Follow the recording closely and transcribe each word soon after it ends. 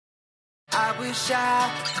I wish I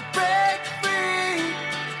could break free,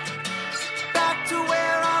 back to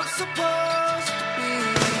where I'm supposed to be.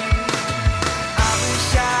 I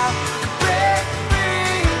wish I could break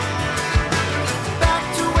free,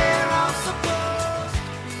 back to where I'm supposed to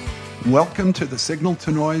be. Welcome to the Signal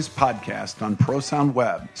to Noise podcast on ProSound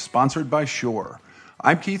Web, sponsored by Shure.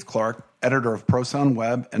 I'm Keith Clark, editor of ProSound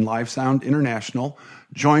Web and Live Sound International,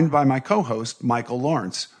 joined by my co-host, Michael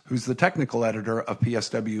Lawrence, who's the technical editor of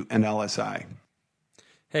PSW and LSI.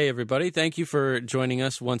 Hey, everybody. Thank you for joining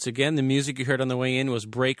us once again. The music you heard on the way in was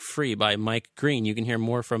Break Free by Mike Green. You can hear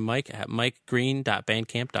more from Mike at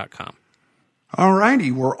mikegreen.bandcamp.com. All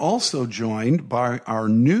righty. We're also joined by our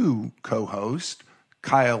new co-host,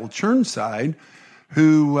 Kyle Churnside,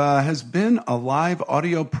 who has been a live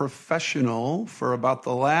audio professional for about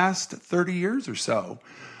the last 30 years or so.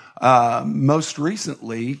 Most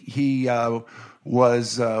recently, he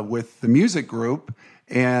was with the music group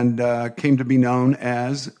and came to be known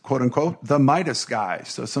as, quote-unquote, the Midas Guy.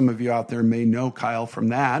 So some of you out there may know Kyle from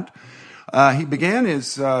that. He began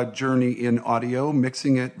his journey in audio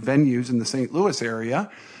mixing at venues in the St. Louis area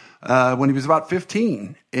when he was about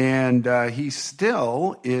 15. And he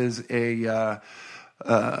still is a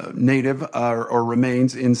native or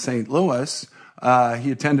remains in St. Louis. He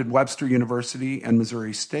attended Webster University and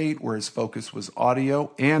Missouri State, where his focus was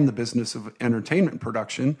audio and the business of entertainment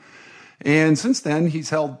production. And since then, he's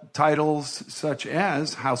held titles such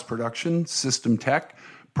as house production, system tech,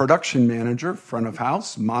 production manager, front of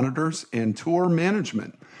house, monitors, and tour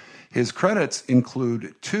management. His credits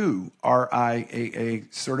include 2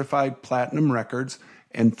 RIAA certified platinum records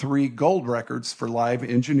and 3 gold records for live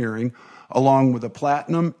engineering, along with a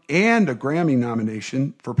platinum and a Grammy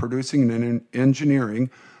nomination for producing and engineering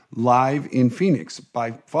Live in Phoenix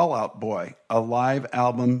by Fall Out Boy, a live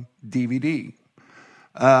album DVD.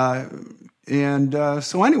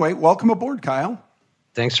 So anyway, welcome aboard, Kyle.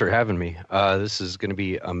 Thanks for having me. This is going to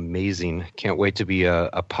be amazing. Can't wait to be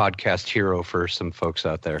a podcast hero for some folks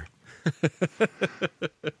out there.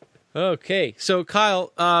 Okay, so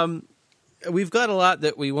Kyle, we've got a lot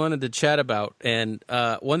that we wanted to chat about, and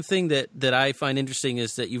one thing that I find interesting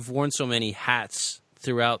is that you've worn so many hats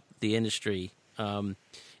throughout the industry, and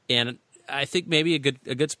I think maybe a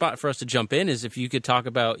good spot for us to jump in is if you could talk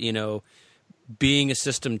about, being a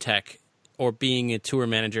system tech or being a tour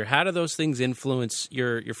manager. How do those things influence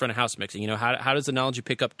your front of house mixing? How does the knowledge you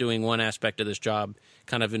pick up doing one aspect of this job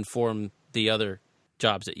kind of inform the other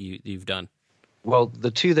jobs that you've done? Well,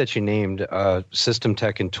 the two that you named, system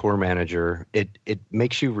tech and tour manager, it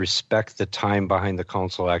makes you respect the time behind the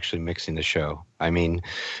console actually mixing the show. I mean,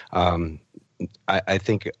 I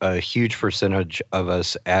think a huge percentage of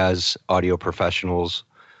us as audio professionals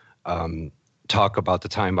talk about the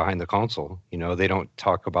time behind the console. They don't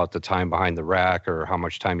talk about the time behind the rack or how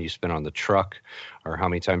much time you spent on the truck or how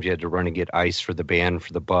many times you had to run and get ice for the band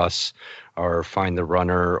for the bus or find the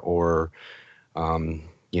runner or,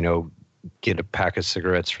 get a pack of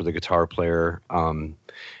cigarettes for the guitar player.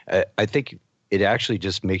 I think it actually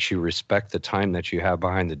just makes you respect the time that you have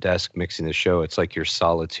behind the desk mixing the show. It's like your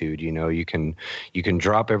solitude. You can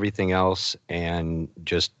drop everything else and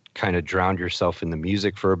just kind of drown yourself in the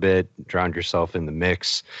music for a bit, drown yourself in the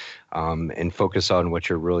mix, and focus on what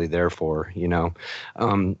you're really there for. A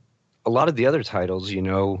lot of the other titles, you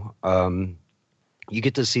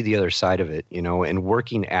get to see the other side of it, and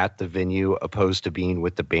working at the venue opposed to being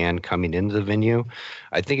with the band coming into the venue.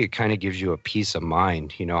 I think it kind of gives you a peace of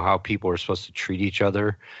mind, how people are supposed to treat each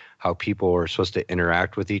other, how people are supposed to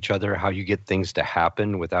interact with each other, how you get things to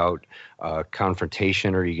happen without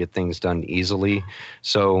confrontation or you get things done easily.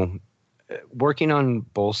 So working on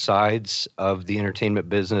both sides of the entertainment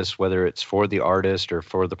business, whether it's for the artist or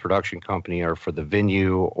for the production company or for the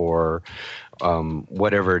venue or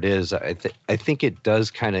whatever it is, I think it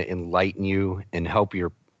does kind of enlighten you and help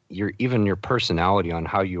your even your personality on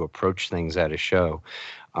how you approach things at a show.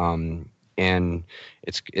 And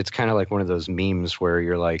it's kind of like one of those memes where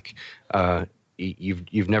you're like,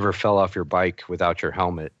 you've never fell off your bike without your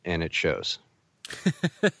helmet, and it shows.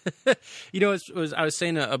 I was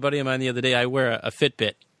saying to a buddy of mine the other day, I wear a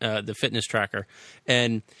Fitbit, the fitness tracker,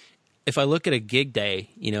 and if I look at a gig day,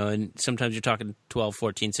 and sometimes you're talking 12,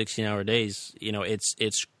 14, 16-hour days,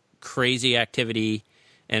 it's crazy activity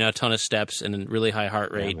and a ton of steps and a really high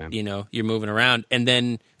heart rate. Yeah, you're moving around, and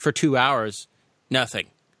then for 2 hours, nothing.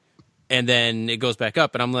 And then it goes back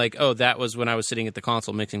up, and I'm like, oh, that was when I was sitting at the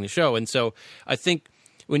console mixing the show. And so I think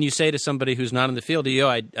when you say to somebody who's not in the field,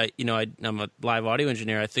 I'm a live audio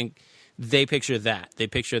engineer, I think they picture that. They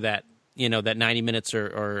picture that that 90 minutes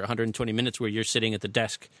or 120 minutes where you're sitting at the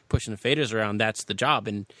desk pushing the faders around, that's the job.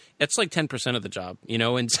 And it's like 10% of the job,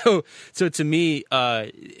 And so to me,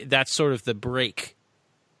 that's sort of the break,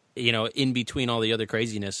 in between all the other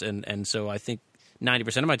craziness. And so I think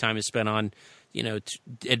 90% of my time is spent on,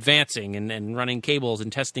 advancing and running cables and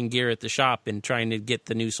testing gear at the shop and trying to get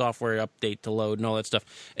the new software update to load and all that stuff.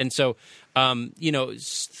 And so,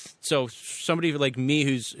 so somebody like me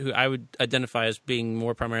who I would identify as being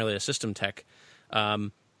more primarily a system tech,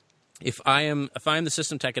 if I'm the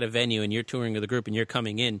system tech at a venue and you're touring with a group and you're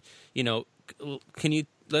coming in,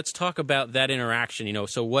 let's talk about that interaction,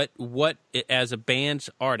 so what as a band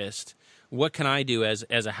artist, what can I do as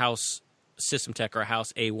a house system tech or a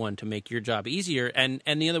house A1 to make your job easier, and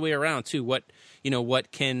the other way around too? What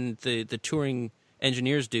can the touring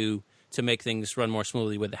engineers do to make things run more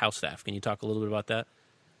smoothly with the house staff? Can you talk a little bit about that?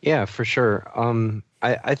 Yeah, for sure.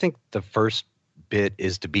 I think the first bit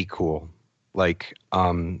is to be cool.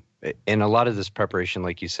 And a lot of this preparation,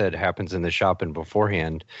 like you said, happens in the shop and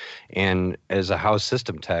beforehand. And as a house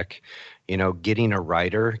system tech, getting a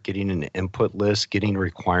writer, getting an input list, getting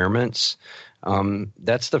requirements,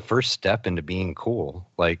 that's the first step into being cool.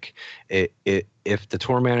 If the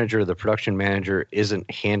tour manager or the production manager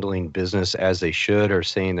isn't handling business as they should or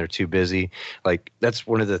saying they're too busy, that's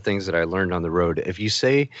one of the things that I learned on the road. If you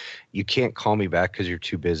say you can't call me back because you're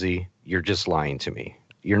too busy, you're just lying to me.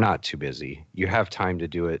 You're not too busy. You have time to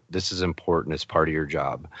do it. This is important. It's part of your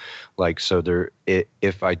job.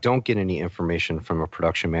 If I don't get any information from a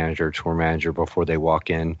production manager or tour manager before they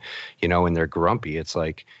walk in, and they're grumpy, it's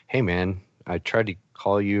like, hey man, I tried to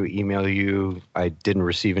call you, email you. I didn't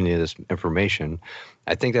receive any of this information.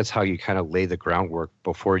 I think that's how you kind of lay the groundwork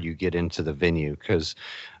before you get into the venue. Because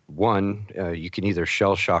one, you can either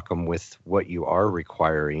shell shock them with what you are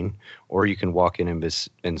requiring, or you can walk in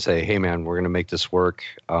and say, hey man, we're going to make this work.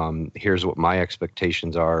 Here's what my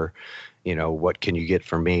expectations are. What can you get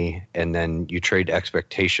from me? And then you trade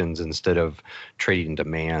expectations instead of trading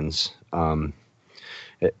demands.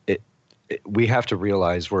 We have to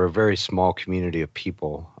realize we're a very small community of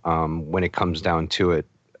people when it comes down to it.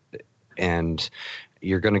 And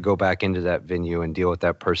you're going to go back into that venue and deal with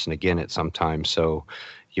that person again at some time. So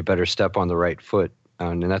you better step on the right foot.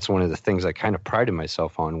 And that's one of the things I kind of prided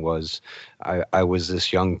myself on was I was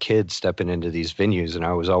this young kid stepping into these venues, and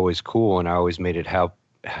I was always cool and I always made it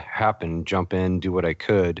happen, jump in, do what I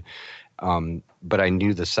could. But I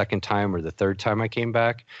knew the second time or the third time I came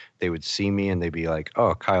back, they would see me and they'd be like,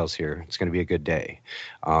 oh, Kyle's here. It's going to be a good day.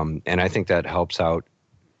 And I think that helps out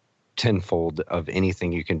tenfold of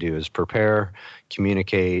anything you can do is prepare,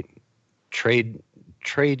 communicate,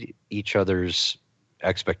 trade each other's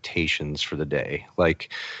expectations for the day.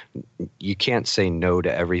 You can't say no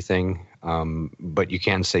to everything, but you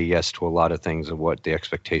can say yes to a lot of things of what the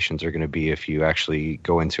expectations are going to be if you actually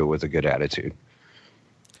go into it with a good attitude.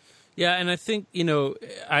 Yeah, and I think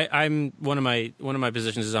I'm one of my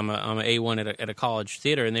positions is I'm a A1 at a college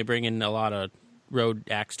theater, and they bring in a lot of road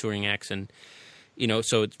acts, touring acts, and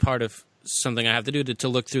so it's part of something I have to do to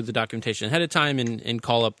look through the documentation ahead of time and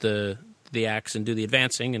call up the acts and do the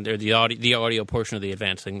advancing and the audio portion of the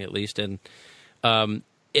advancing at least, and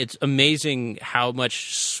it's amazing how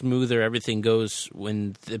much smoother everything goes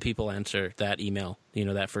when the people answer that email,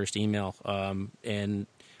 that first email, and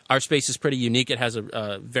our space is pretty unique. It has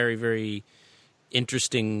a very, very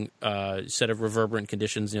interesting set of reverberant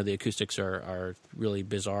conditions. The acoustics are really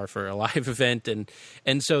bizarre for a live event.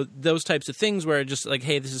 And so those types of things where just like,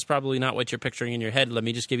 hey, this is probably not what you're picturing in your head. Let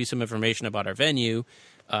me just give you some information about our venue.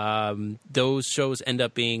 Those shows end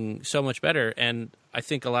up being so much better. And I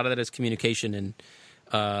think a lot of that is communication and,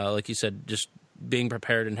 like you said, just being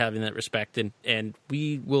prepared and having that respect. And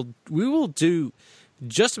we will do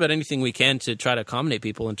just about anything we can to try to accommodate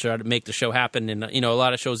people and try to make the show happen. And, a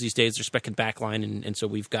lot of shows these days are spec'ing backline. And so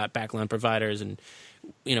we've got backline providers and,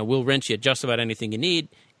 we'll rent you just about anything you need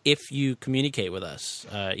if you communicate with us.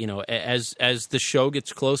 As the show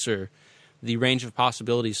gets closer, the range of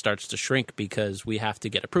possibilities starts to shrink because we have to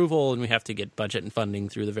get approval and we have to get budget and funding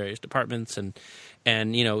through the various departments. And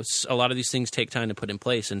a lot of these things take time to put in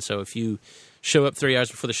place. And so if you show up 3 hours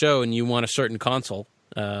before the show and you want a certain console,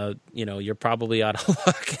 you're probably out of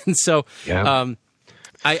luck. And so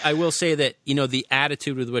I will say that, the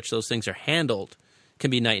attitude with which those things are handled can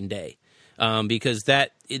be night and day. Because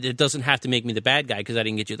it doesn't have to make me the bad guy because I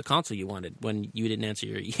didn't get you the console you wanted when you didn't answer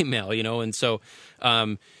your email, And so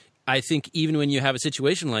I think even when you have a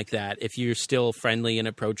situation like that, if you're still friendly and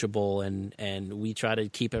approachable and we try to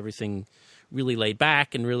keep everything really laid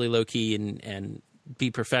back and really low key and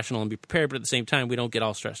be professional and be prepared, but at the same time, we don't get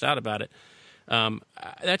all stressed out about it.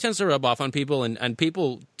 that tends to rub off on people, and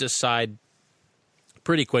people decide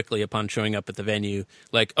pretty quickly upon showing up at the venue,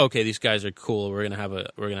 like, okay, these guys are cool. We're gonna have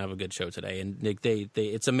a good show today. And they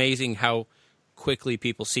it's amazing how quickly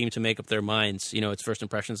people seem to make up their minds. You know, it's first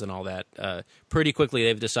impressions and all that. Pretty quickly,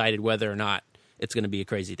 they've decided whether or not it's going to be a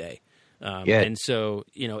crazy day. And so,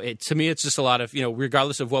 you know, to me, it's just a lot of, you know,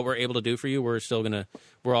 regardless of what we're able to do for you,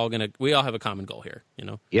 we all have a common goal here, you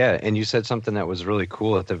know? Yeah. And you said something that was really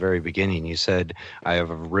cool at the very beginning. You said, I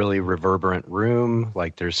have a really reverberant room.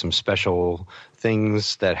 Like there's some special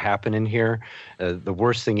things that happen in here. The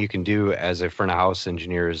worst thing you can do as a front of house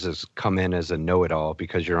engineer is come in as a know-it-all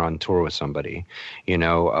because you're on tour with somebody. You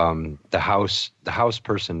know, the house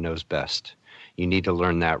person knows best. You need to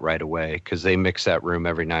learn that right away because they mix that room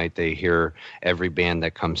every night. They hear every band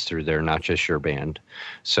that comes through there, not just your band.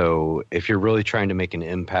 So if you're really trying to make an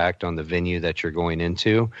impact on the venue that you're going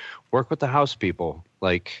into, work with the house people.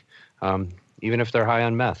 Like, even if they're high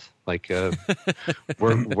on meth, like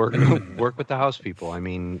work with the house people. I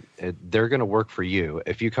mean, they're going to work for you.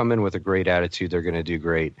 If you come in with a great attitude, they're going to do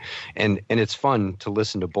great. And it's fun to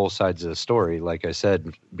listen to both sides of the story. Like I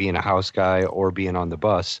said, being a house guy or being on the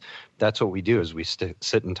bus, that's what we do is we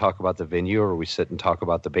sit and talk about the venue or we sit and talk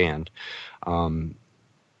about the band.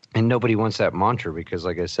 And nobody wants that mantra because,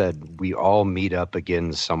 like I said, we all meet up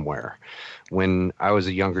again somewhere. When I was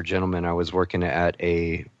a younger gentleman, I was working at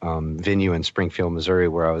a venue in Springfield, Missouri,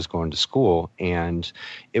 where I was going to school, and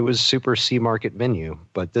it was super C-market venue.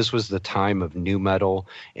 But this was the time of nu metal,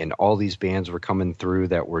 and all these bands were coming through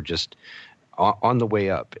that were just on the way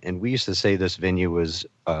up. And we used to say this venue was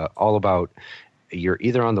all about you're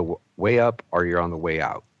either on the way up or you're on the way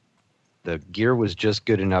out. The gear was just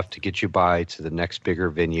good enough to get you by to the next bigger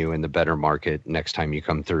venue in the better market next time you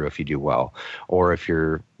come through if you do well. Or if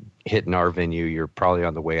you're hitting our venue, you're probably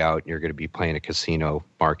on the way out and you're going to be playing a casino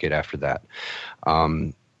market after that.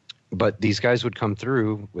 But these guys would come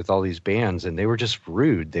through with all these bands and they were just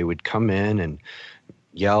rude. They would come in and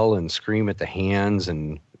yell and scream at the hands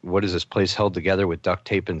and what is this place held together with duct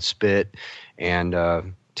tape and spit. And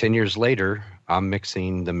 10 years later, I'm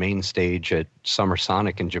mixing the main stage at Summer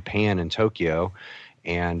Sonic in Japan in Tokyo.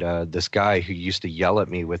 And this guy who used to yell at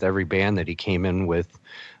me with every band that he came in with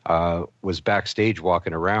was backstage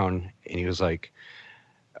walking around. And he was like,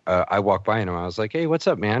 I walked by him and I was like, hey, what's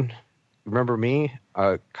up, man? Remember me?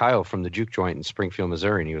 Kyle from the Juke Joint in Springfield,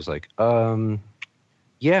 Missouri. And he was like,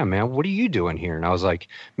 yeah, man, what are you doing here? And I was like,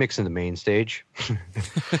 mixing the main stage.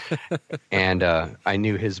 And I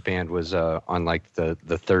knew his band was on like the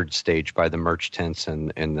third stage by the merch tents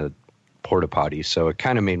and the porta potties. So it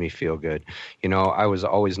kind of made me feel good. You know, I was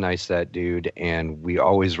always nice to that dude and we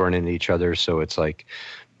always run into each other. So it's like,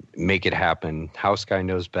 make it happen. House guy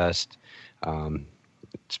knows best.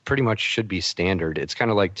 It's pretty much should be standard. It's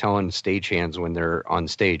kind of like telling stagehands when they're on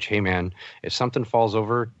stage, hey man, if something falls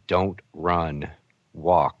over, don't run.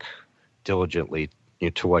 Walk diligently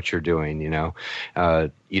to what you're doing. You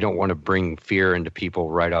know, you don't want to bring fear into people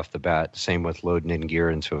right off the bat. Same with loading in gear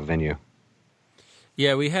into a venue.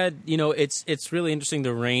 Yeah, we had, you know, it's really interesting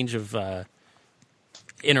the range of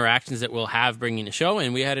interactions that we'll have bringing a show.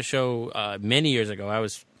 And we had a show many years ago. I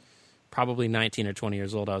was probably 19 or 20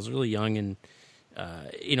 years old. I was really young, and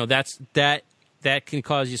you know, that can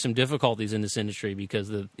cause you some difficulties in this industry because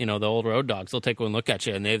the old road dogs, they'll take one look at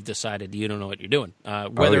you and they've decided you don't know what you're doing,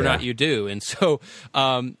 whether or not you do. And so,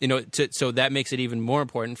 so that makes it even more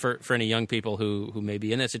important for any young people who may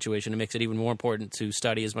be in that situation. It makes it even more important to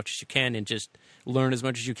study as much as you can and just learn as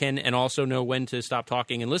much as you can, and also know when to stop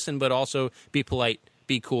talking and listen, but also be polite,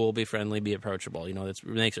 be cool, be friendly, be approachable. You know, that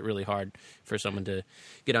makes it really hard for someone to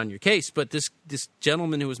get on your case. But this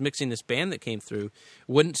gentleman who was mixing this band that came through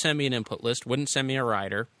wouldn't send me an input list, wouldn't send me a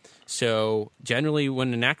rider. So generally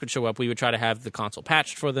when an act would show up, we would try to have the console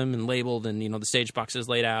patched for them and labeled and, you know, the stage boxes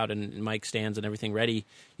laid out and mic stands and everything ready,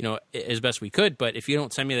 you know, as best we could. But if you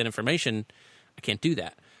don't send me that information, I can't do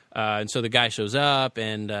that. And so the guy shows up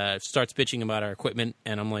and starts bitching about our equipment,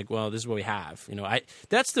 and I'm like, well, this is what we have. You know,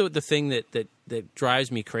 that's the thing that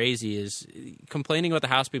drives me crazy is complaining about the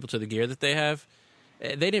house people to the gear that they have.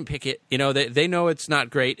 They didn't pick it. You know, they know it's not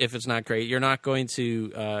great if it's not great. You're not going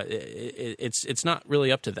to it's not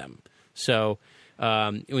really up to them. So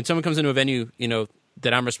when someone comes into a venue, you know,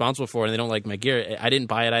 that I'm responsible for and they don't like my gear, I didn't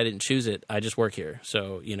buy it, I didn't choose it, I just work here.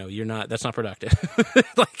 So, you know, that's not productive.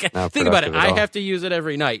 Think about it. I have to use it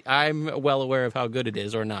every night. I'm well aware of how good it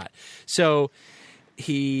is or not. So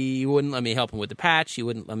he wouldn't let me help him with the patch. He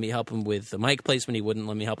wouldn't let me help him with the mic placement. He wouldn't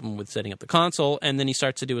let me help him with setting up the console. And then he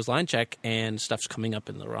starts to do his line check and stuff's coming up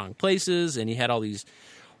in the wrong places. And he had all these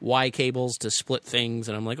Y cables to split things,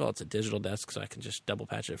 and I'm like, oh, it's a digital desk, so I can just double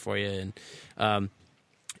patch it for you. And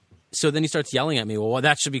so then he starts yelling at me, well,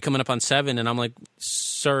 that should be coming up on 7. And I'm like,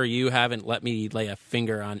 sir, you haven't let me lay a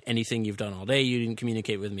finger on anything you've done all day. You didn't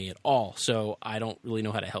communicate with me at all. So I don't really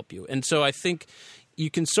know how to help you. And so I think you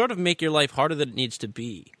can sort of make your life harder than it needs to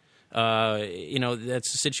be.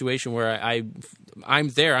 That's a situation where I'm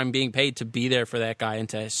there. I'm being paid to be there for that guy and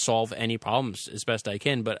to solve any problems as best I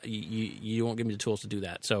can. But you won't give me the tools to do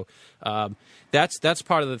that. So that's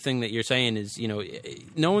part of the thing that you're saying is,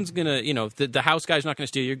 no one's gonna, the house guy's not gonna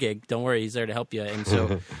steal your gig. Don't worry, he's there to help you. And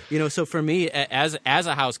so, so for me as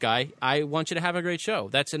a house guy, I want you to have a great show.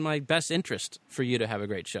 That's in my best interest for you to have a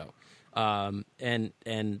great show. And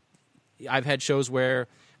I've had shows where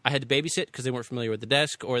I had to babysit because they weren't familiar with the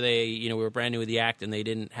desk, or they, we were brand new with the act and they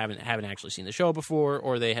haven't actually seen the show before,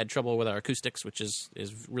 or they had trouble with our acoustics, which is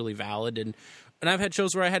really valid. And I've had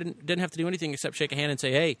shows where I didn't have to do anything except shake a hand and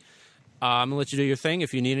say, hey, I'm gonna let you do your thing.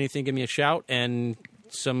 If you need anything, give me a shout. And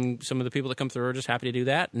some of the people that come through are just happy to do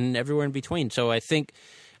that, and everywhere in between. So I think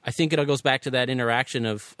it all goes back to that interaction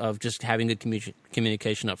of just having good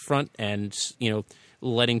communication up front, and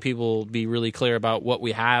letting people be really clear about what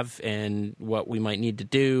we have and what we might need to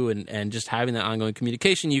do, and just having that ongoing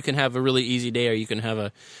communication. You can have a really easy day, or you can have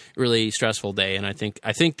a really stressful day. And I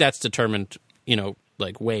think that's determined,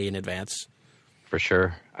 way in advance. For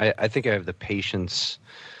sure. I think I have the patience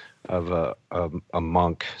of a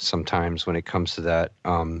monk sometimes when it comes to that.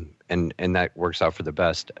 And that works out for the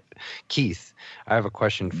best. Keith, I have a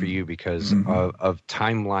question for you because of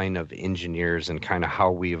timeline of engineers and kind of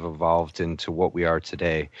how we've evolved into what we are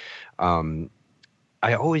today.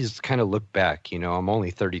 I always kind of look back, I'm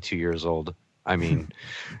only 32 years old. I mean,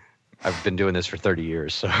 I've been doing this for 30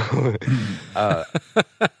 years. So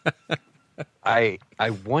I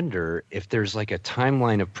wonder if there's like a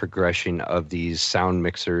timeline of progression of these sound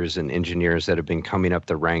mixers and engineers that have been coming up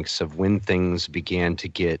the ranks of when things began to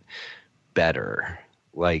get better.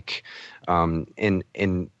 Like,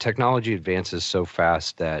 and technology advances so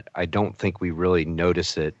fast that I don't think we really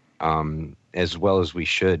notice it as well as we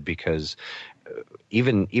should, because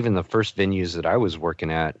even the first venues that I was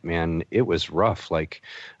working at, man, it was rough. Like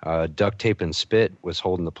duct tape and spit was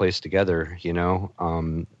holding the place together,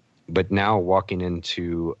 But now walking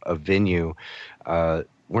into a venue,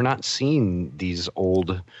 we're not seeing these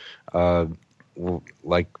old,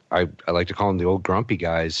 like I like to call them the old grumpy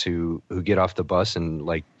guys who get off the bus and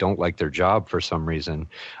don't like their job for some reason.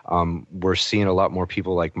 We're seeing a lot more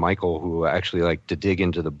people like Michael who actually like to dig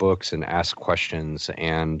into the books and ask questions,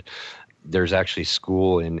 and there's actually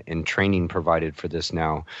school and training provided for this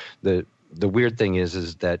now. The weird thing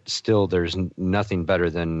is that still there's nothing better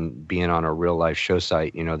than being on a real life show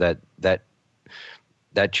site.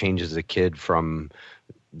 That changes a kid from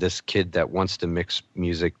this kid that wants to mix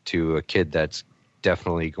music to a kid that's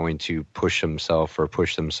definitely going to push himself or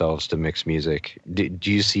push themselves to mix music. Do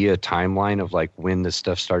you see a timeline of like when this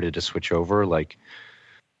stuff started to switch over? Like,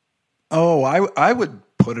 I would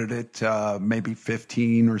put it at maybe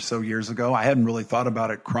 15 or so years ago. I hadn't really thought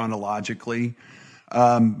about it chronologically.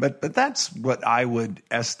 But that's what I would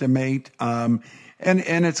estimate. And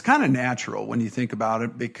it's kind of natural when you think about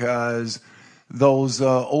it, because those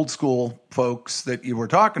old school folks that you were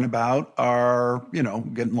talking about are,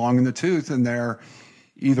 getting long in the tooth, and they're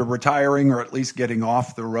either retiring or at least getting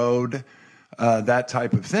off the road, that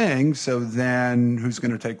type of thing. So then who's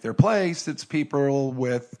going to take their place? It's people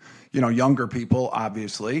with, younger people,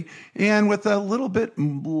 obviously, and with a little bit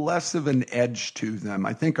less of an edge to them.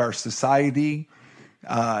 I think our society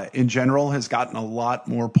in general has gotten a lot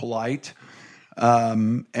more polite.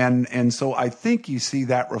 And so I think you see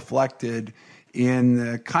that reflected in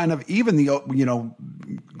the kind of even the,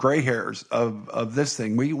 gray hairs of this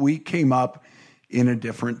thing. We came up in a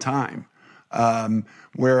different time.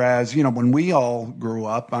 Whereas, when we all grew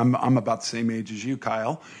up, I'm about the same age as you,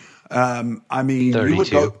 Kyle. 32. You would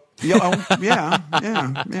go, yeah,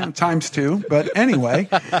 times 2. But anyway,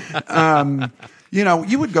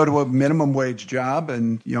 you would go to a minimum wage job,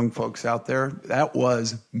 and young folks out there, that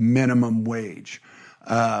was minimum wage.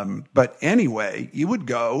 But anyway, you would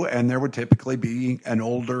go, and there would typically be an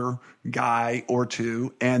older guy or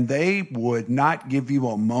two, and they would not give you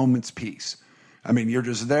a moment's peace. I mean, you're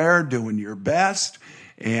just there doing your best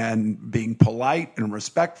and being polite and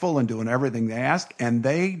respectful and doing everything they ask, and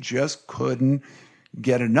they just couldn't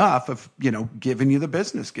get enough of, giving you the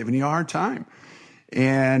business, giving you a hard time.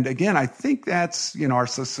 And again, I think that's, our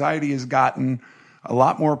society has gotten a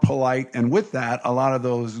lot more polite. And with that, a lot of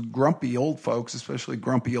those grumpy old folks, especially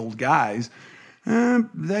grumpy old guys,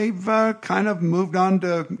 they've kind of moved on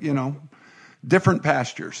to, different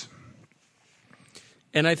pastures.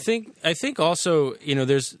 And I think also,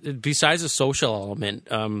 there's, besides the social element,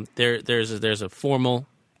 there's a formal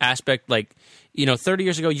aspect. Like, 30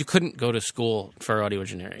 years ago, you couldn't go to school for audio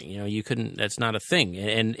engineering. You couldn't. That's not a thing.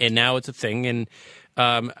 And now it's a thing. And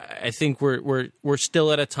I think we're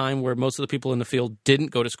still at a time where most of the people in the field didn't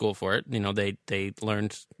go to school for it. They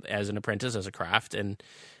learned as an apprentice, as a craft. And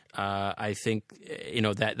I think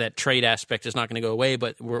that trade aspect is not going to go away.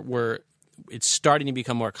 But it's starting to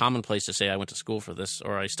become more commonplace to say I went to school for this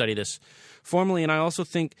or I study this formally. And I also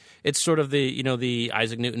think it's sort of the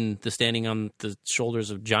Isaac Newton, the standing on the shoulders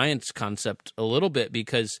of giants concept a little bit,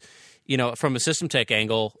 because, from a system tech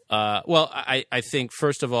angle, I think,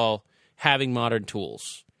 first of all, having modern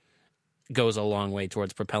tools goes a long way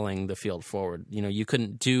towards propelling the field forward. You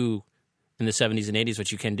couldn't do in the 70s and 80s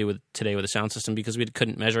what you can do today with a sound system, because we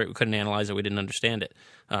couldn't measure it, we couldn't analyze it, we didn't understand it.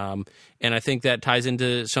 And I think that ties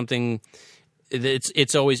into something.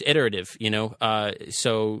 It's always iterative,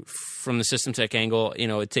 So from the system tech angle,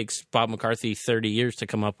 it takes Bob McCarthy 30 years to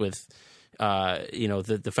come up with,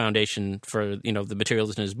 the foundation for, the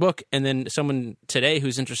materials in his book. And then someone today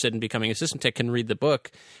who's interested in becoming a system tech can read the book,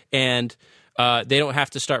 and they don't have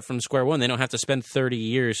to start from square one. They don't have to spend 30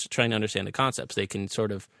 years trying to understand the concepts. They can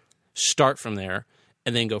sort of start from there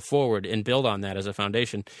and then go forward and build on that as a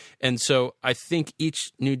foundation. And so I think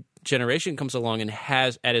each new generation comes along and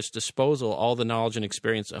has at its disposal all the knowledge and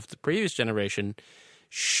experience of the previous generation,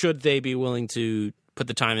 should they be willing to put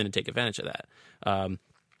the time in and take advantage of that.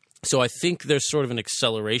 So I think there's sort of an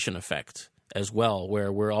acceleration effect as well, where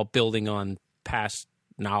we're all building on past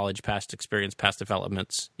knowledge, past experience, past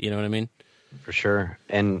developments. You know what I mean? For sure.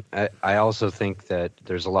 And I also think that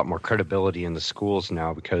there's a lot more credibility in the schools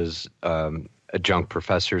now, because adjunct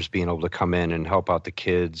professors being able to come in and help out the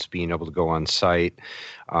kids, being able to go on site.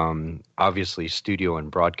 Obviously, studio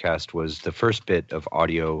and broadcast was the first bit of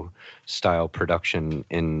audio style production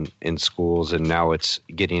in schools, and now it's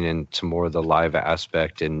getting into more of the live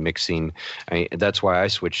aspect and mixing. That's why I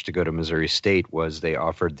switched to go to Missouri State, was they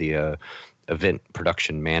offered the event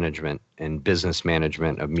production management and business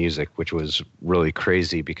management of music, which was really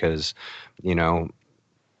crazy, because,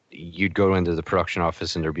 you'd go into the production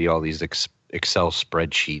office and there'd be all these Excel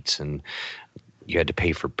spreadsheets, and you had to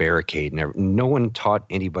pay for Barricade, and no one taught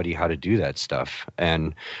anybody how to do that stuff.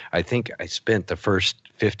 And I think I spent the first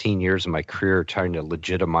 15 years of my career trying to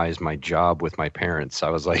legitimize my job with my parents. I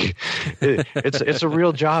was like, it's a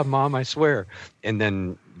real job, Mom, I swear. And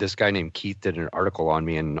then this guy named Keith did an article on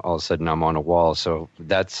me, and all of a sudden I'm on a wall. So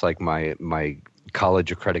that's like my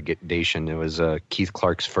college accreditation. It was Keith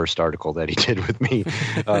Clark's first article that he did with me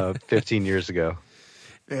 15 years ago.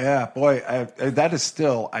 Yeah, boy, that is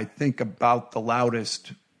still, I think, about the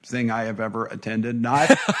loudest thing I have ever attended.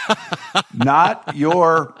 Not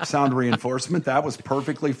your sound reinforcement. That was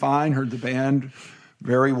perfectly fine. Heard the band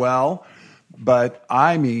very well. But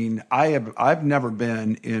I mean, I've never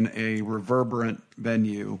been in a reverberant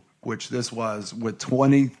venue, which this was, with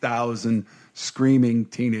 20,000 screaming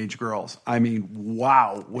teenage girls. I mean,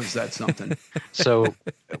 wow, was that something? So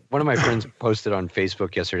one of my friends posted on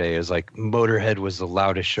Facebook yesterday, is like, Motorhead was the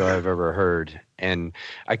loudest show I've ever heard. And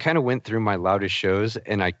I kind of went through my loudest shows,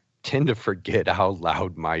 and I tend to forget how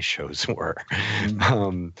loud my shows were.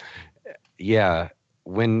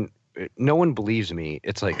 When no one believes me,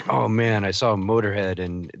 it's like, oh man, I saw Motorhead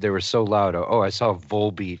and they were so loud. Oh, I saw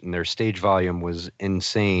Volbeat and their stage volume was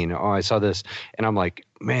insane. Oh, I saw this. And I'm like,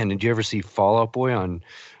 man, did you ever see Fall Out Boy on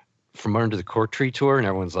From Under the Cork Tree tour? And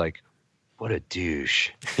everyone's like, what a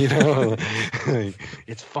douche.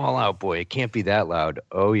 It's Fall Out Boy. It can't be that loud.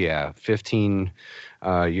 Oh yeah.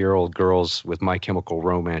 15-year-old girls with My Chemical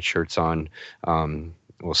Romance shirts on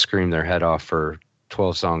will scream their head off for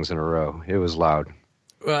 12 songs in a row. It was loud.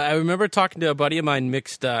 Well, I remember talking to a buddy of mine.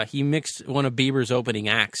 He mixed one of Bieber's opening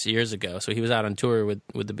acts years ago. So he was out on tour with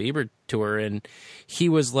the Bieber tour, and he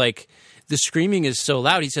was like, the screaming is so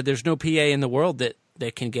loud. He said, there's no PA in the world that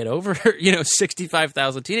can get over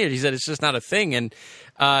 65,000 teenagers. He said it's just not a thing. And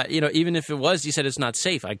even if it was, he said it's not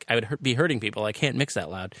safe. I would be hurting people. I can't mix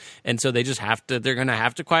that loud. And so they just they're going to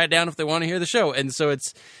have to quiet down if they want to hear the show. And so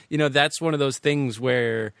it's that's one of those things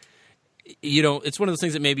where it's one of those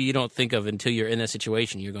things that maybe you don't think of until you're in that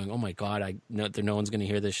situation. You're going, oh my God, no one's going to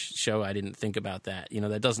hear this show. I didn't think about that.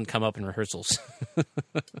 That doesn't come up in rehearsals.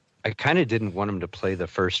 I kind of didn't want them to play the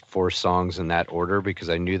first 4 songs in that order,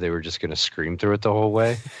 because I knew they were just going to scream through it the whole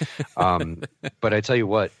way. But I tell you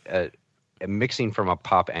what, mixing from a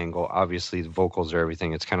pop angle, obviously the vocals are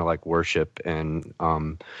everything. It's kind of like worship and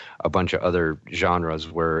a bunch of other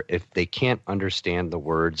genres where if they can't understand the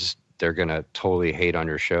words they're going to totally hate on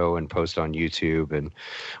your show and post on YouTube and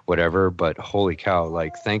whatever. But holy cow,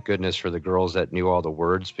 like, thank goodness for the girls that knew all the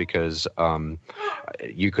words, because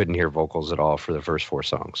you couldn't hear vocals at all for the first 4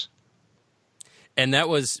 songs. And that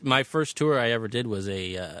was my first tour I ever did. Was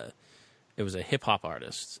it was a hip hop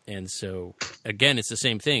artist, and so again, it's the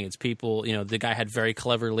same thing. It's people, the guy had very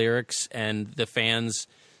clever lyrics, and the fans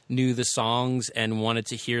knew the songs and wanted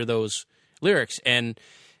to hear those lyrics, and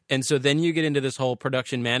so then you get into this whole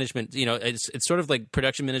production management. It's sort of like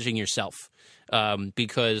production managing yourself,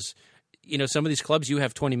 because some of these clubs, you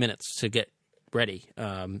have 20 minutes to get ready,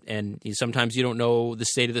 and sometimes you don't know the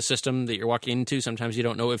state of the system that you're walking into. Sometimes you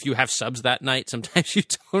don't know if you have subs that night. Sometimes you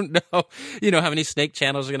don't know, how many snake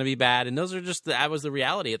channels are going to be bad. And those are that was the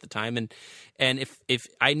reality at the time. And if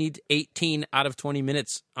I need 18 out of 20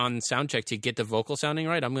 minutes on sound check to get the vocal sounding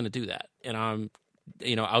right, I'm going to do that. And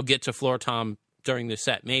I'll get to floor tom during the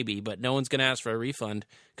set maybe, but no one's going to ask for a refund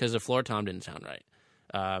because the floor tom didn't sound right.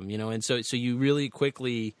 And so you really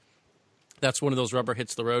quickly, that's one of those rubber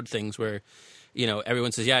hits the road things where,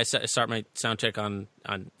 everyone says, yeah, I start my sound check on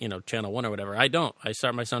channel 1 or whatever. I don't. I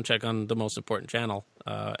start my sound check on the most important channel,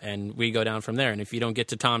 and we go down from there. And if you don't get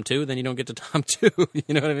to Tom 2, then you don't get to Tom 2.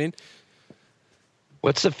 You know what I mean?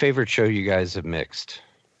 What's the favorite show you guys have mixed?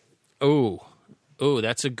 Oh,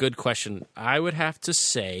 that's a good question. I would have to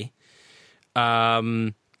say,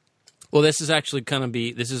 well, this is actually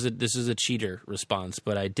this is a cheater response,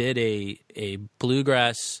 but I did a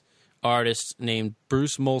bluegrass artist named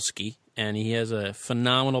Bruce Molsky, and he has a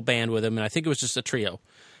phenomenal band with him, and I think it was just a trio.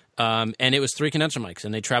 And it was 3 condenser mics,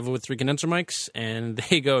 and they travel with 3 condenser mics, and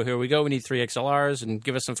they go, here we go, we need 3 XLRs, and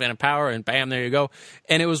give us some phantom power, and bam, there you go.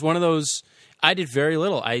 And it was one of those, I did very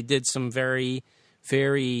little. I did some very,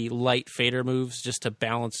 very light fader moves just to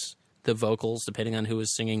balance the vocals, depending on who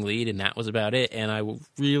was singing lead, and that was about it. And I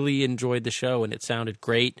really enjoyed the show, and it sounded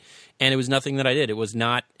great, and it was nothing that I did. It was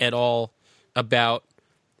not at all about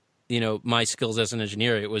my skills as an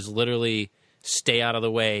engineer. It was literally stay out of the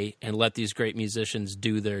way and let these great musicians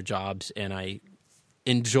do their jobs. And I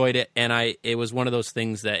enjoyed it. And it was one of those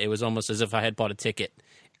things that it was almost as if I had bought a ticket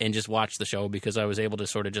and just watched the show, because I was able to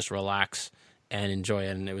sort of just relax and enjoy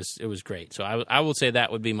it. And it was great. So I will say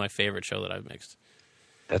that would be my favorite show that I've mixed.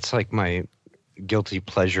 That's like my guilty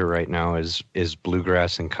pleasure right now is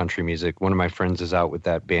bluegrass and country music. One of my friends is out with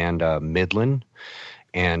that band, Midland.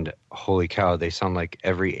 And holy cow, they sound like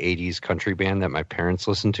every 80s country band that my parents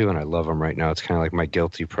listen to, and I love them right now. It's kind of like my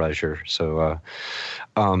guilty pleasure. So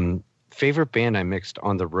favorite band I mixed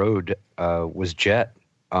on the road was Jet.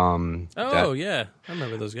 Yeah, I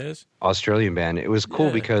remember those guys. Australian band. It was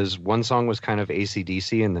cool because one song was kind of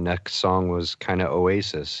AC/DC and the next song was kind of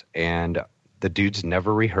Oasis. And the dudes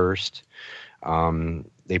never rehearsed.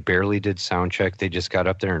 They barely did sound check. They just got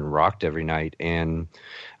up there and rocked every night. And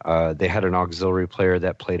they had an auxiliary player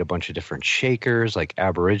that played a bunch of different shakers, like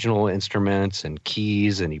Aboriginal instruments and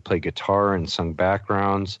keys, and he played guitar and sung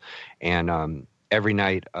backgrounds. And every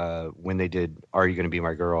night when they did Are You Gonna Be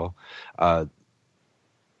My Girl,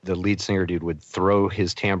 the lead singer dude would throw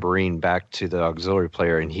his tambourine back to the auxiliary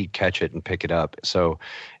player and he'd catch it and pick it up. So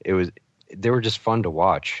they were just fun to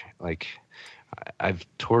watch. Like, I've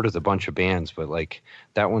toured with a bunch of bands, but like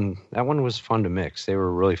that one was fun to mix. They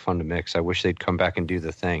were really fun to mix. I wish they'd come back and do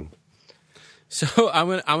the thing. So I'm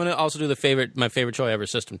gonna also do my favorite show ever,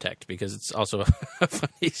 System Tech, because it's also a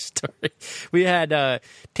funny story. We had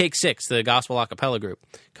Take 6, the gospel a cappella group,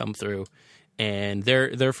 come through, and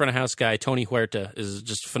their front of house guy, Tony Huerta, is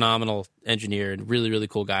just a phenomenal engineer and really, really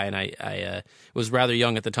cool guy. And I was rather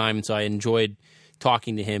young at the time, and so I enjoyed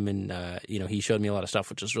talking to him, and he showed me a lot of stuff,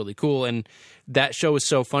 which was really cool. And that show was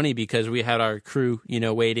so funny because we had our crew,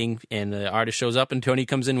 waiting, and the artist shows up, and Tony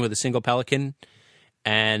comes in with a single Pelican,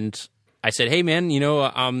 and I said, "Hey man,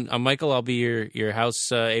 I'm Michael. I'll be your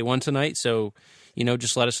house A1 tonight. So,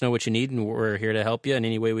 just let us know what you need, and we're here to help you in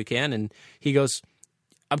any way we can." And he goes,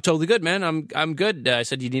 "I'm totally good, man. I'm good." I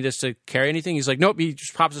said, "You need us to carry anything?" He's like, "Nope." He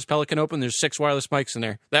just pops his Pelican open. There's 6 wireless mics in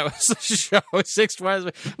there. That was the show. 6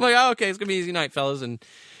 wireless mics. I'm like, "Oh, okay, it's gonna be an easy night, fellas."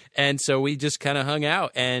 And so we just kind of hung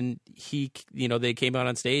out, and he, they came out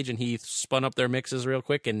on stage, and he spun up their mixes real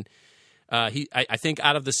quick, and I think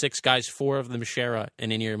out of the 6 guys, 4 of them share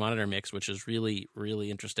an in-ear monitor mix, which is really, really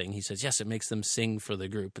interesting. He says, yes, it makes them sing for the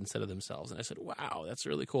group instead of themselves. And I said, wow, that's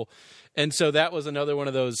really cool. And so that was another one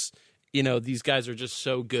of those, these guys are just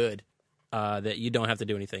so good that you don't have to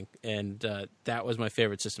do anything. And that was my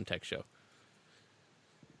favorite System Tech show.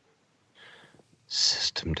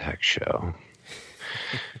 System Tech show.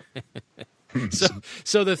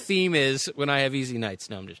 So the theme is when I have easy nights.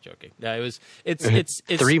 No, I'm just joking. It's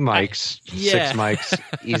 3 mics, yeah. 6 mics,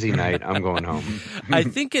 easy night. I'm going home. I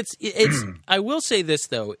think it's. I will say this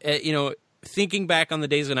though. Thinking back on the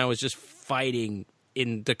days when I was just fighting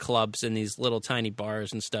in the clubs and these little tiny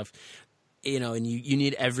bars and stuff. And you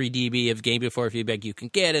need every dB of gain before feedback you can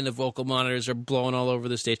get, and the vocal monitors are blowing all over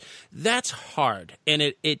the stage. That's hard, and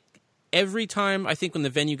it every time I think when the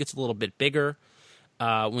venue gets a little bit bigger,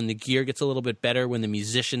 when the gear gets a little bit better, when the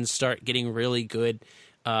musicians start getting really good,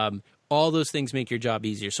 all those things make your job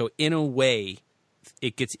easier. So in a way,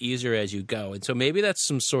 it gets easier as you go, and so maybe that's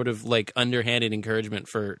some sort of like underhanded encouragement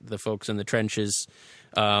for the folks in the trenches.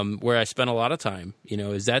 Where I spend a lot of time,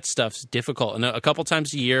 is that stuff's difficult. And a couple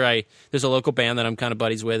times a year, there's a local band that I'm kind of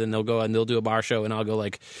buddies with, and they'll go and they'll do a bar show, and I'll go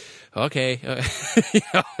like, okay,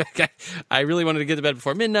 I really wanted to get to bed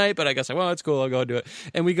before midnight, but I guess it's cool. I'll go do it,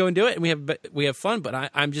 and we go and do it, and we have fun.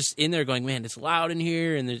 But I'm just in there going, man, it's loud in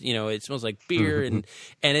here, and there's, it smells like beer, and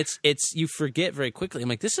it's you forget very quickly. I'm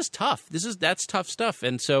like, this is tough. That's tough stuff,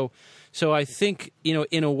 and so I think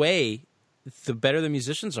in a way, the better the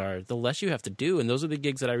musicians are, the less you have to do. And those are the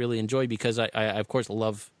gigs that I really enjoy because I of course,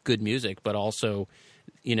 love good music, but also,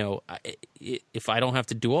 if I don't have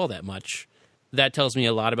to do all that much, that tells me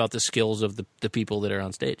a lot about the skills of the people that are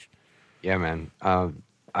on stage. Yeah, man.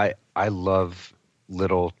 I love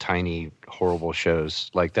little, tiny, horrible shows.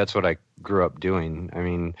 Like, that's what I grew up doing. I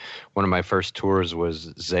mean, one of my first tours was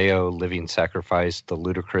Zao, Living Sacrifice, The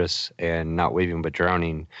Ludacris, and Not Waving But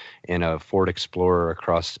Drowning in a Ford Explorer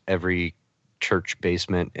across every church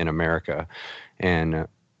basement in America. And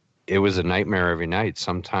it was a nightmare every night.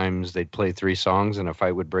 Sometimes they'd play 3 songs and a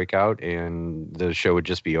fight would break out and the show would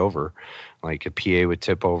just be over. Like, a PA would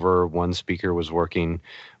tip over, one speaker was working.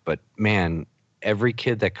 But man, every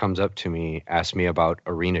kid that comes up to me asks me about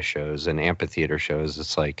arena shows and amphitheater shows.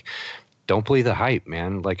 It's like, don't believe the hype,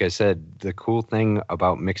 man. Like I said, the cool thing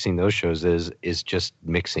about mixing those shows is just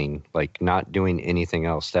mixing, like not doing anything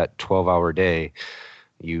else. That 12-hour day,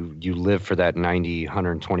 you live for that 90,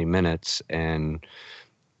 120 minutes and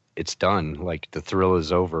it's done. Like, the thrill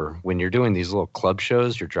is over. When you're doing these little club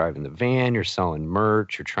shows, you're driving the van, you're selling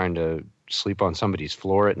merch, you're trying to sleep on somebody's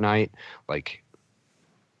floor at night. Like,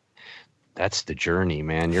 that's the journey,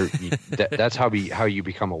 man. That's how you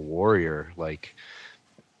become a warrior. Like,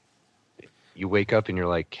 you wake up and you're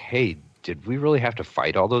like, hey, did we really have to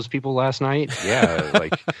fight all those people last night? Yeah,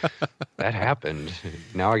 like, that happened.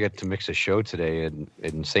 Now I get to mix a show today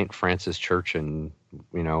in St. Francis Church in,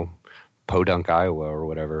 Podunk, Iowa or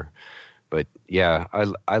whatever. But yeah,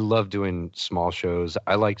 I love doing small shows.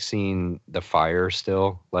 I like seeing the fire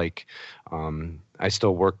still. Like, I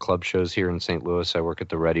still work club shows here in St. Louis. I work at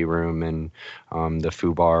the Ready Room and the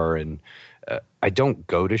Foo Bar, and I don't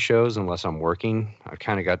go to shows unless I'm working. I've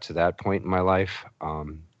kind of got to that point in my life.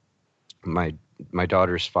 My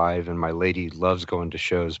daughter's 5 and my lady loves going to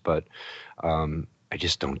shows, but I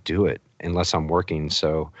just don't do it unless I'm working.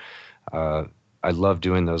 So I love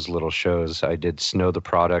doing those little shows. I did Snow the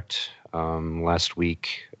Product last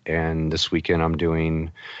week, and this weekend I'm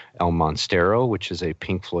doing El Monstero, which is a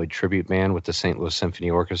Pink Floyd tribute band with the St. Louis Symphony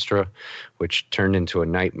Orchestra, which turned into a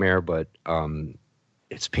nightmare, but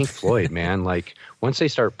it's Pink Floyd, man. Like, once they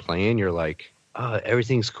start playing, you're like, oh,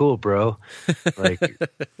 everything's cool, bro.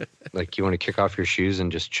 Like you want to kick off your shoes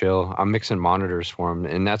and just chill. I'm mixing monitors for them,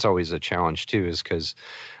 and that's always a challenge too, is because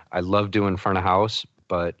I love doing front of house,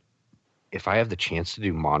 but if I have the chance to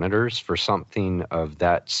do monitors for something of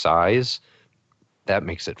that size, that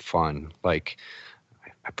makes it fun. Like,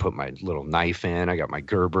 I put my little knife in, I got my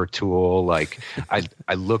Gerber tool. Like,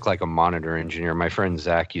 I look like a monitor engineer. My friend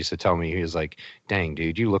Zach used to tell me, he was like, dang,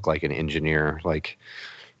 dude, you look like an engineer. Like,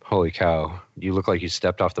 holy cow, you look like you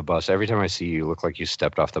stepped off the bus. Every time I see you, you look like you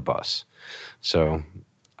stepped off the bus. So,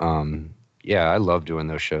 yeah, I love doing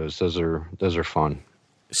those shows. Those are fun.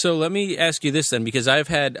 So let me ask you this then, because I've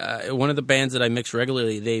had one of the bands that I mix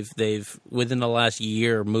regularly. They've within the last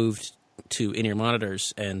year moved to in-ear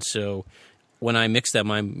monitors, and so when I mix them,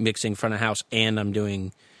 I'm mixing front of house and I'm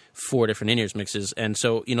doing 4 different in-ears mixes. And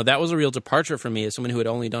so that was a real departure for me as someone who had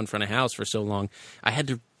only done front of house for so long. I had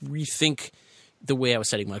to rethink the way I was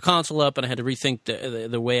setting my console up, and I had to rethink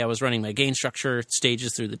the way I was running my gain structure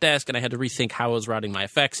stages through the desk, and I had to rethink how I was routing my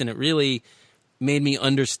effects, and it really made me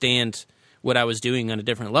understand what I was doing on a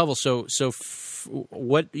different level. So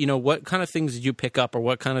what kind of things did you pick up, or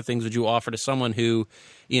what kind of things would you offer to someone who,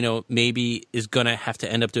 maybe is going to have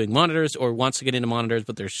to end up doing monitors or wants to get into monitors,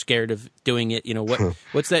 but they're scared of doing it?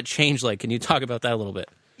 What's that change like? Can you talk about that a little bit?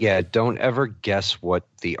 Yeah, don't ever guess what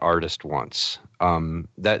the artist wants.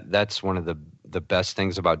 That's one of the the best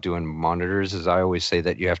things about doing monitors is I always say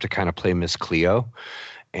that you have to kind of play Miss Cleo,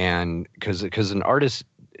 and because an artist,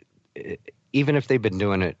 even if they've been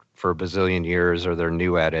doing it for a bazillion years or they're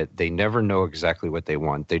new at it, they never know exactly what they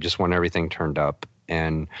want. They just want everything turned up.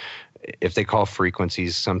 And if they call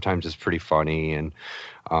frequencies, sometimes it's pretty funny. And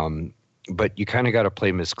but you kind of got to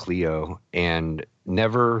play Miss Cleo and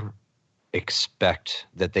never expect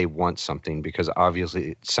that they want something, because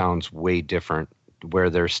obviously it sounds way different where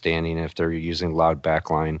they're standing if they're using loud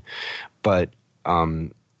backline. But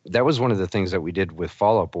that was one of the things that we did with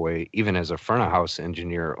Fall Out Boy, even as a front of house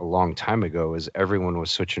engineer a long time ago, is everyone was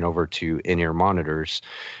switching over to in-ear monitors.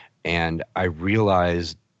 And I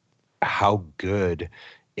realized how good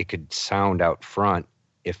it could sound out front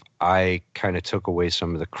if I kind of took away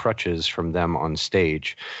some of the crutches from them on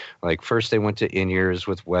stage. Like first they went to in-ears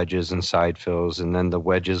with wedges and side fills, and then the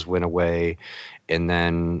wedges went away. And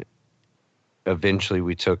then eventually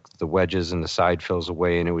we took the wedges and the side fills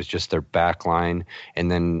away, and it was just their back line.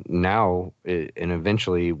 And then now, and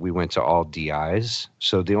eventually we went to all DIs.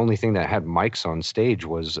 So the only thing that had mics on stage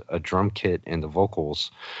was a drum kit and the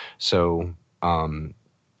vocals. So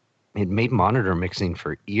it made monitor mixing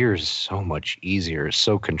for ears so much easier,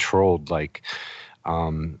 so controlled. Like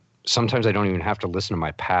sometimes I don't even have to listen to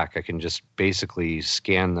my pack. I can just basically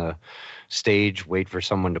scan the stage, wait for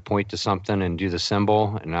someone to point to something and do the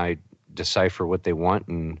symbol, and I decipher what they want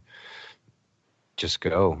and just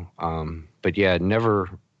go. But yeah, never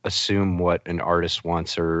assume what an artist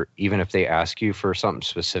wants, or even if they ask you for something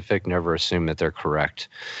specific, never assume that they're correct,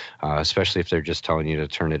 especially if they're just telling you to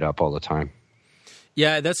turn it up all the time.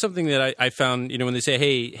 Yeah, that's something that I found, when they say,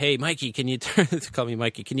 hey, Mikey, can you turn, call me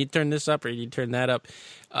Mikey, can you turn this up or can you turn that up?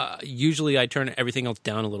 Usually I turn everything else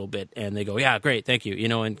down a little bit, and they go, yeah, great, thank you,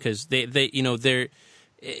 and because they're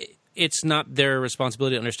it's not their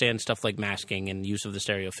responsibility to understand stuff like masking and use of the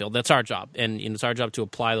stereo field. That's our job. And it's our job to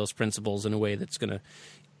apply those principles in a way that's going to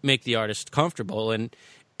make the artist comfortable. And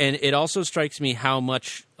it also strikes me how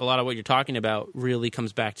much a lot of what you're talking about really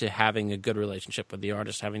comes back to having a good relationship with the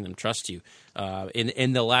artist, having them trust you.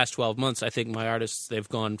 In the last 12 months, I think my artists, they've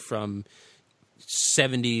gone from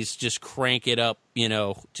 70s, just crank it up,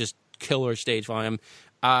 just killer stage volume.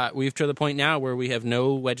 We've to the point now where we have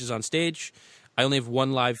no wedges on stage. I only have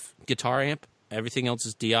one live guitar amp. Everything else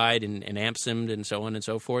is DI'd and amp simmed and so on and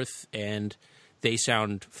so forth. And they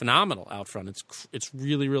sound phenomenal out front. It's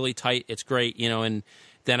really, really tight. It's great, and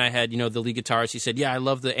then I had, the lead guitarist. He said, yeah, I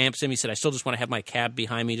love the amp sim. He said, I still just want to have my cab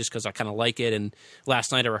behind me just because I kind of like it. And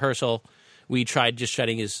last night at rehearsal, we tried just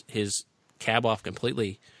shutting his cab off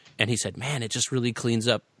completely. And he said, man, it just really cleans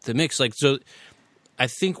up the mix. Like, so I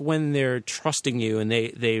think when they're trusting you and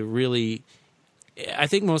they really... I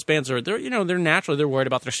think most bands they're naturally, they're worried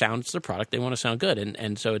about their sound. It's their product. They want to sound good.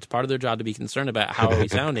 And so it's part of their job to be concerned about how are we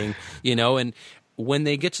sounding, and when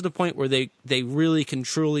they get to the point where they really can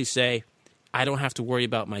truly say, I don't have to worry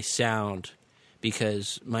about my sound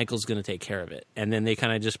because Michael's going to take care of it. And then they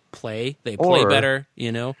kind of just play. They play better,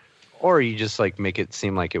 Or you just make it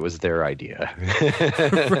seem like it was their idea.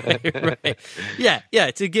 right.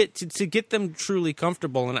 Yeah. To get them truly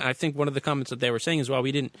comfortable. And I think one of the comments that they were saying is, well,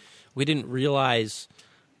 we didn't realize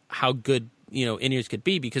how good in-ears could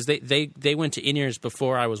be, because they went to in-ears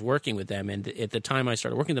before I was working with them, and at the time I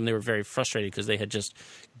started working with them, they were very frustrated because they had just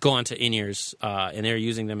gone to in-ears and they were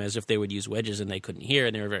using them as if they would use wedges, and they couldn't hear,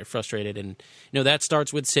 and they were very frustrated. And that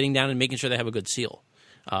starts with sitting down and making sure they have a good seal.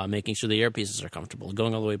 Making sure the earpieces are comfortable,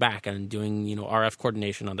 going all the way back, and doing RF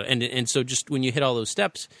coordination on the and so just when you hit all those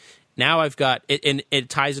steps, now I've got it, and it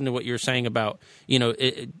ties into what you're saying about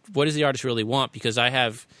what does the artist really want? Because I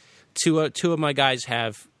have two of my guys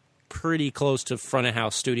have pretty close to front of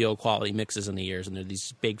house studio quality mixes in the ears, and they're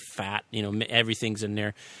these big fat, everything's in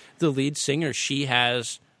there. The lead singer, she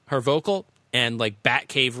has her vocal and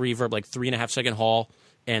Batcave reverb, 3.5 second hall,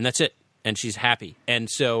 and that's it, and she's happy. And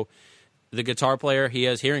so the guitar player, he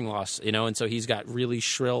has hearing loss, and so he's got really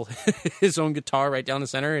shrill, his own guitar right down the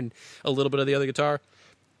center and a little bit of the other guitar,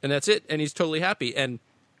 and that's it, and he's totally happy. And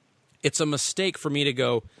it's a mistake for me to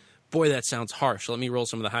go, boy, that sounds harsh, let me roll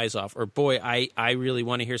some of the highs off, or boy, I really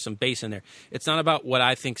want to hear some bass in there. It's not about what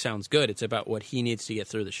I think sounds good, it's about what he needs to get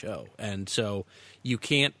through the show. And so you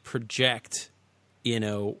can't project,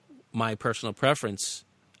 my personal preference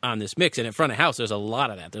on this mix. And in front of house, there's a lot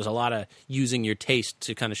of that. There's a lot of using your taste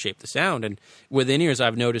to kind of shape the sound. And with in-ears,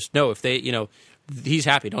 I've noticed, no, if they, he's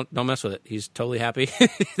happy. Don't mess with it. He's totally happy.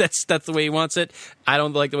 That's the way he wants it. I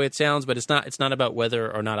don't like the way it sounds, but it's not about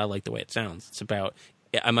whether or not I like the way it sounds. It's about,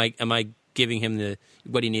 am I giving him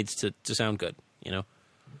what he needs to sound good, Yeah,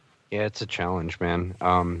 it's a challenge, man.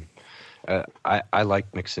 I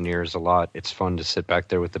like Mixoneers a lot. It's fun to sit back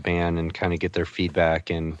there with the band and kind of get their feedback.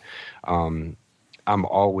 And I'm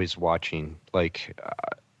always watching. Like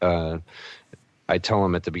I tell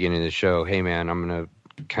them at the beginning of the show, hey, man, I'm going to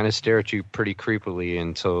kind of stare at you pretty creepily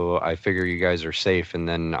until I figure you guys are safe, and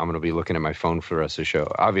then I'm going to be looking at my phone for the rest of the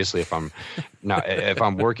show. Obviously, if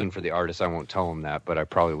I'm working for the artist, I won't tell them that, but I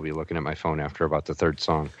probably will be looking at my phone after about the third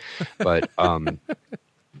song. But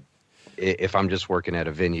if I'm just working at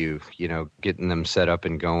a venue, you know, getting them set up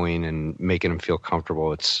and going and making them feel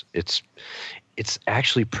comfortable, it's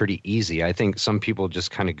actually pretty easy. I think some people just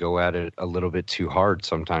kind of go at it a little bit too hard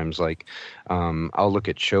sometimes. Like, I'll look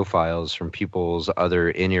at show files from people's other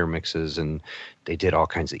in-ear mixes, and they did all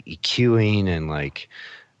kinds of EQing and like,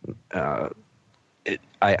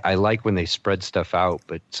 I like when they spread stuff out,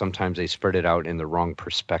 but sometimes they spread it out in the wrong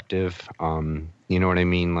perspective. You know what I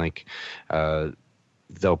mean? Like,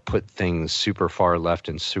 they'll put things super far left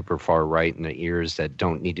and super far right in the ears that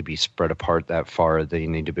don't need to be spread apart that far. They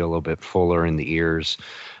need to be a little bit fuller in the ears.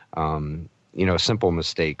 You know, simple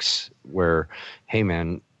mistakes where, hey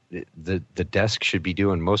man, the desk should be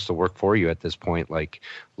doing most of the work for you at this point, like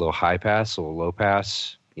a little high pass, a little low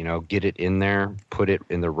pass, you know, get it in there, put it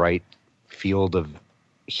in the right field of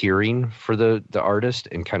hearing for the artist,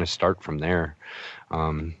 and kind of start from there.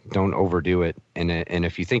 Don't overdo it. And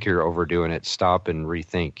if you think you're overdoing it, stop and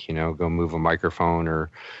rethink, you know, go move a microphone or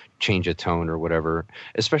change a tone or whatever,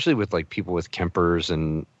 especially with like people with Kempers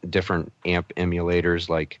and different amp emulators.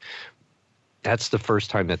 Like, that's the first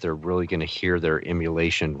time that they're really going to hear their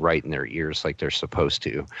emulation right in their ears like they're supposed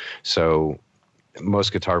to. So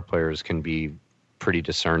most guitar players can be pretty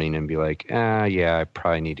discerning and be like, yeah, I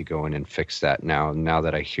probably need to go in and fix that now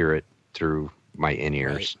that I hear it through my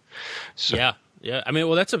in-ears. Right. So, Yeah. I mean,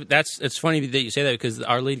 well, it's funny that you say that, because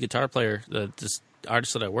our lead guitar player, this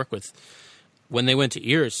artist that I work with, when they went to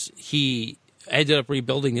ears, he ended up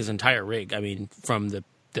rebuilding his entire rig. I mean, from the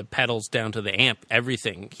pedals down to the amp,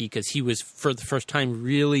 everything. Because he was, for the first time,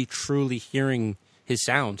 really truly hearing his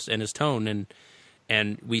sounds and his tone,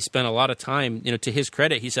 and we spent a lot of time. You know, to his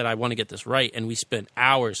credit, he said, "I want to get this right," and we spent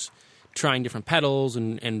hours trying different pedals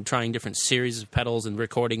and trying different series of pedals and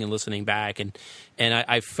recording and listening back. And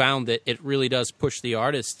I found that it really does push the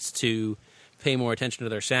artists to pay more attention to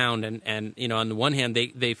their sound. And you know, on the one hand,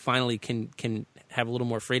 they finally can have a little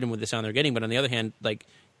more freedom with the sound they're getting. But on the other hand, like,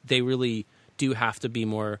 they really do have to be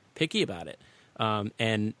more picky about it.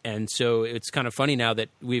 And so it's kind of funny now that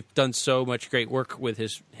we've done so much great work with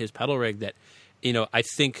his pedal rig that, you know, I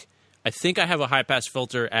think I have a high pass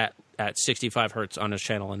filter at 65 hertz on his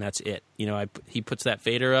channel, and that's it. You know, he puts that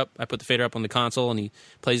fader up. I put the fader up on the console, and he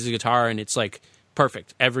plays the guitar, and it's like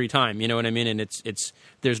perfect every time. You know what I mean? And it's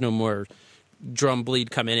there's no more drum bleed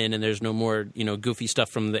coming in, and there's no more, you know, goofy stuff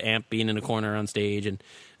from the amp being in a corner on stage, and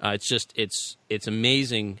it's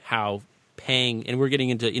amazing how paying. And we're getting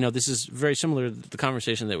into, you know, this is very similar to the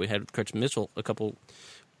conversation that we had with Kurt Mitchell a couple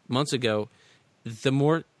months ago. The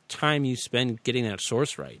more time you spend getting that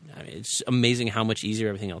source right, I mean, it's amazing how much easier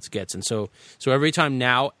everything else gets. And so every time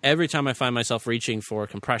I find myself reaching for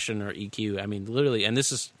compression or EQ, I mean, literally, and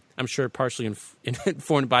this is, I'm sure, partially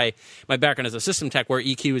informed by my background as a system tech, where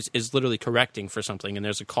EQ is literally correcting for something, and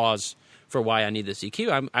there's a cause for why I need this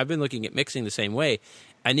EQ. I've been looking at mixing the same way.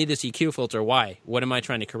 I need this EQ filter. Why? What am I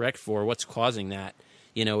trying to correct for? What's causing that?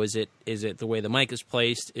 You know, is it the way the mic is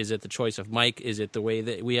placed? Is it the choice of mic? Is it the way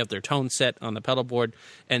that we have their tone set on the pedal board?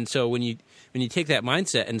 And so when you take that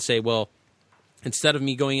mindset and say, well, instead of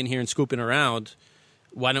me going in here and scooping around,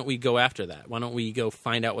 why don't we go after that? Why don't we go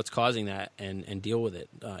find out what's causing that and deal with it?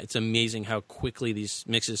 It's amazing how quickly these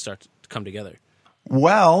mixes start to come together.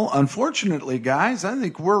 Well, unfortunately, guys, I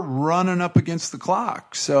think we're running up against the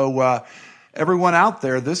clock. So everyone out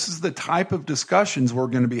there, this is the type of discussions we're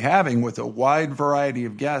going to be having with a wide variety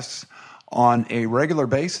of guests on a regular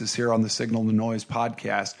basis here on the Signal to Noise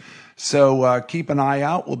podcast. So keep an eye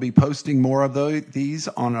out. We'll be posting more of these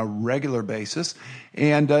on a regular basis.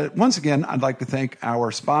 And once again, I'd like to thank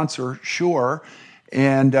our sponsor, Shure.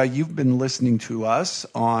 And you've been listening to us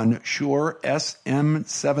on Shure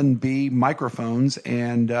SM7B microphones.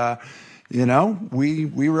 And, you know, we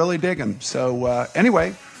really dig them. So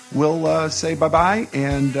anyway, we'll say bye-bye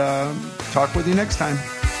and talk with you next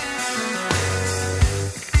time.